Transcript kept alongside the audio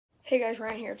Hey guys,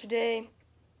 Ryan here. Today,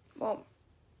 well,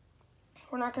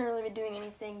 we're not going to really be doing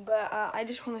anything, but I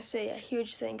just want to say a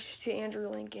huge thanks to Andrew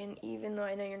Lincoln, even though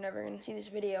I know you're never going to see this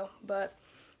video, but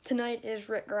tonight is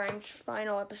Rick Grimes'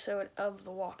 final episode of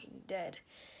The Walking Dead.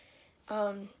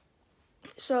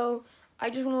 So, I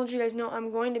just want to let you guys know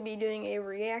I'm going to be doing a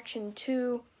reaction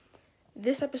to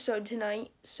this episode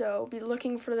tonight, so be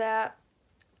looking for that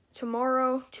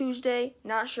tomorrow, Tuesday,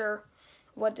 not sure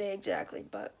what day exactly,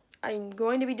 but I'm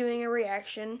going to be doing a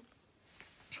reaction.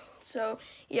 So,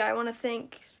 yeah, I want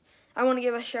to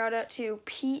give a shout out to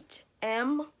Pete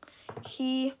M.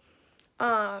 He,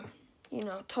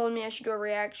 told me I should do a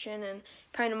reaction and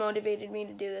kind of motivated me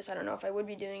to do this. I don't know if I would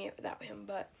be doing it without him,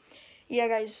 but yeah,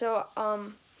 guys, so,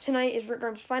 tonight is Rick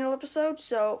Grimes' final episode,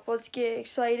 so let's get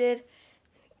excited.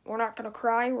 We're not going to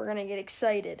cry, we're going to get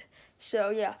excited. So,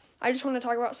 yeah, I just want to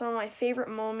talk about some of my favorite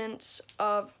moments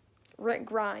of Rick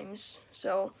Grimes.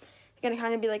 So, it's going to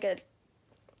kind of be like a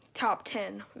top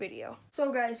 10 video.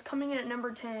 So, guys, coming in at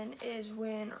number 10 is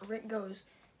when Rick goes,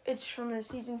 it's from the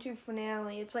season 2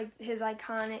 finale. It's like his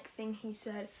iconic thing he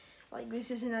said, like, this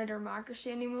isn't a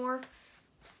democracy anymore.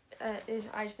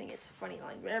 I just think it's a funny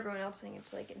line, but everyone else thinks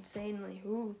it's like insanely,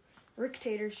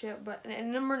 Rick-tatorship. But at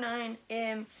number 9,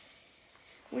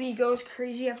 when he goes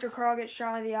crazy after Carl gets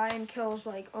shot in the eye and kills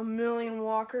like 1 million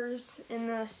walkers in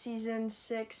the season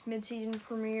 6 mid-season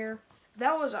premiere.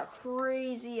 That was a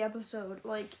crazy episode,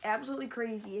 like absolutely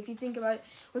crazy. If you think about it,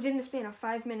 within the span of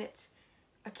 5 minutes,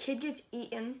 a kid gets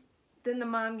eaten, then the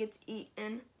mom gets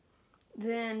eaten,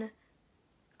 then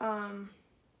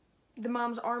the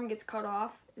mom's arm gets cut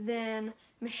off, then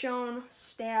Michonne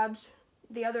stabs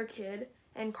the other kid,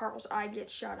 and Carl's eye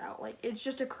gets shot out. Like, it's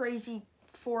just a crazy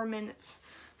 4 minutes.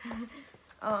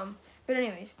 But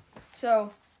anyways,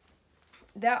 so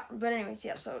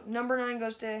number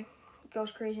 9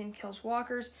 goes crazy and kills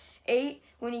walkers. 8,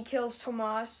 when he kills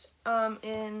Tomas,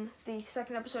 in the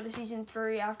second episode of season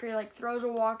 3, after he like throws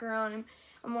a walker on him,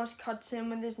 almost cuts him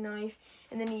with his knife,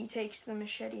 and then he takes the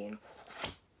machete and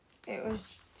it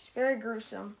was very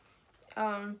gruesome.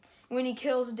 When he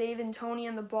kills Dave and Tony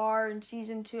in the bar in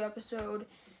season 2 episode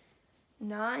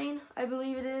 9, I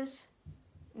believe it is.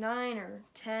 9 or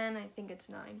 10, I think it's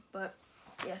 9, but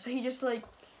yeah, so he just like,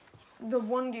 the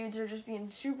one dudes are just being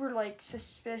super like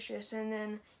suspicious, and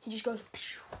then he just goes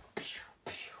pew, pew,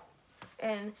 pew,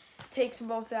 and takes them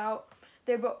both out.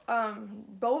 They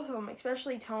both of them,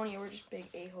 especially Tony, were just big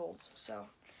a-holes, so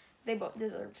they both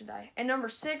deserve to die. And number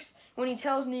 6, when he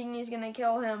tells Negan he's gonna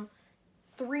kill him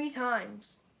 3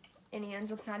 times, and he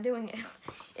ends up not doing it.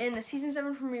 In the season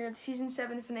 7 premiere, the season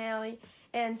 7 finale,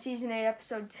 and season 8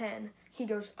 episode 10, he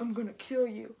goes, "I'm gonna kill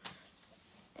you,"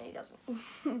 and he doesn't.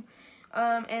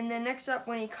 And then next up,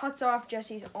 when he cuts off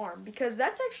Jesse's arm, because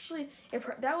that's actually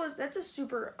that's a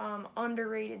super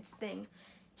underrated thing.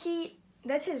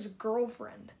 That's his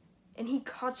girlfriend, and he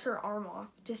cuts her arm off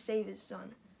to save his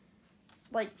son.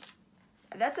 Like,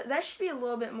 that should be a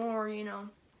little bit more,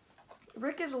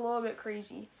 Rick is a little bit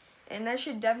crazy, and that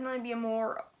should definitely be a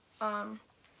more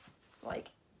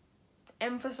like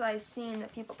emphasized scene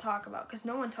that people talk about, because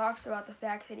no one talks about the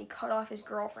fact that he cut off his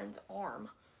girlfriend's arm.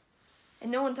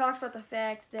 And no one talks about the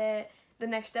fact that the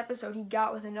next episode he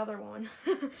got with another one,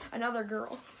 another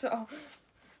girl. So,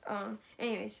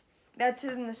 anyways, that's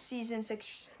in the season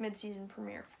 6 mid-season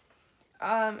premiere.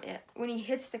 When he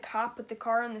hits the cop with the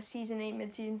car in the season 8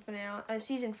 mid-season finale,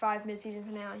 season 5 mid-season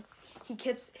finale,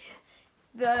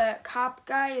 the cop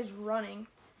guy is running,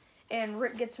 and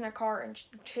Rick gets in a car and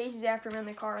chases after him in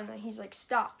the car, and then he's like,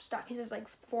 "Stop, stop." He says like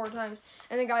 4 times,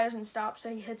 and the guy doesn't stop,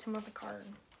 so he hits him with the car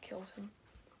and kills him.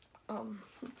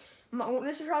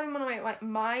 This is probably one of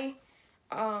my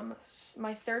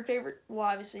third favorite. Well,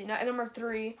 obviously, not number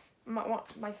 3.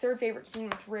 My third favorite scene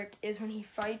with Rick is when he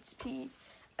fights Pete.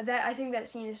 I think that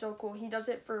scene is so cool. He does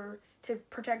it to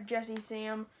protect Jesse,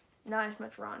 Sam, not as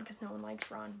much Ron, because no one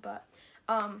likes Ron. But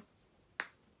and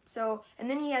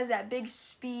then he has that big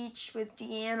speech with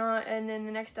Deanna, and then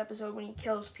the next episode when he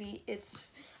kills Pete,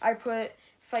 I put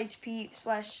fights Pete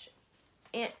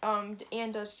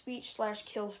and does speech /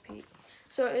 kills Pete.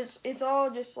 So it's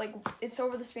all just like, it's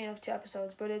over the span of 2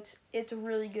 episodes, but it's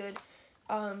really good.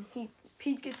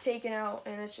 Pete gets taken out,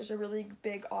 and it's just a really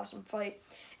big, awesome fight.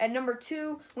 At number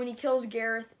 2, when he kills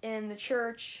Gareth in the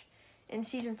church in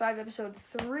season 5 episode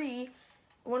 3,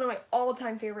 one of my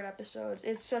all-time favorite episodes.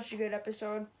 It's such a good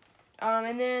episode.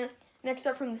 And then next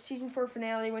up, from the season 4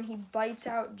 finale, when he bites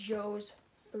out Joe's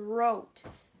throat.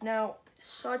 Now,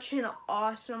 such an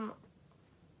awesome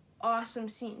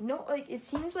scene. No, like, it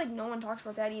seems like no one talks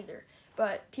about that either,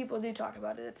 but people do talk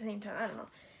about it at the same time. I don't know.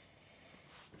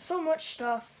 So much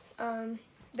stuff.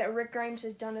 that Rick Grimes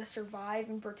has done to survive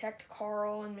and protect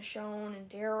Carl and Michonne and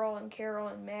Daryl and Carol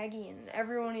and Maggie and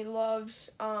everyone he loves.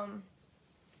 But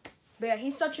yeah,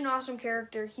 he's such an awesome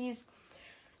character.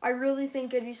 I really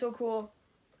think it'd be so cool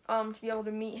to be able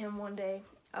to meet him one day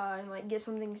and like get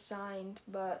something signed.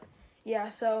 But yeah,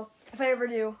 so if I ever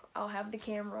do, I'll have the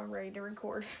camera ready to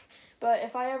record. But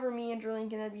if I ever meet Andrew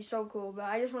Lincoln, that'd be so cool. But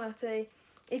I just want to say,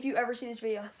 if you ever see this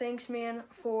video, thanks, man,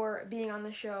 for being on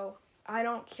the show. I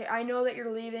don't care. I know that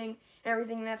you're leaving and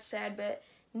everything, that's sad, but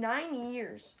 9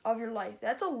 years of your life,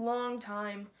 that's a long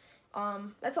time.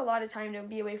 That's a lot of time to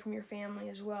be away from your family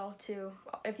as well, too,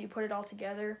 if you put it all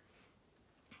together.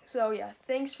 So, yeah,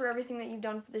 thanks for everything that you've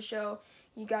done for the show.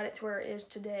 You got it to where it is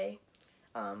today.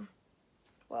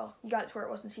 Well, you got it to where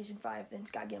it was in Season 5, then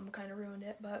Scott Gamble kind of ruined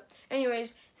it. But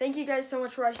anyways, thank you guys so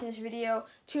much for watching this video.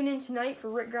 Tune in tonight for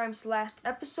Rick Grimes' last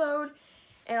episode,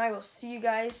 and I will see you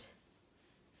guys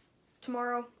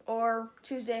tomorrow or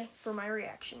Tuesday for my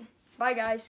reaction. Bye, guys.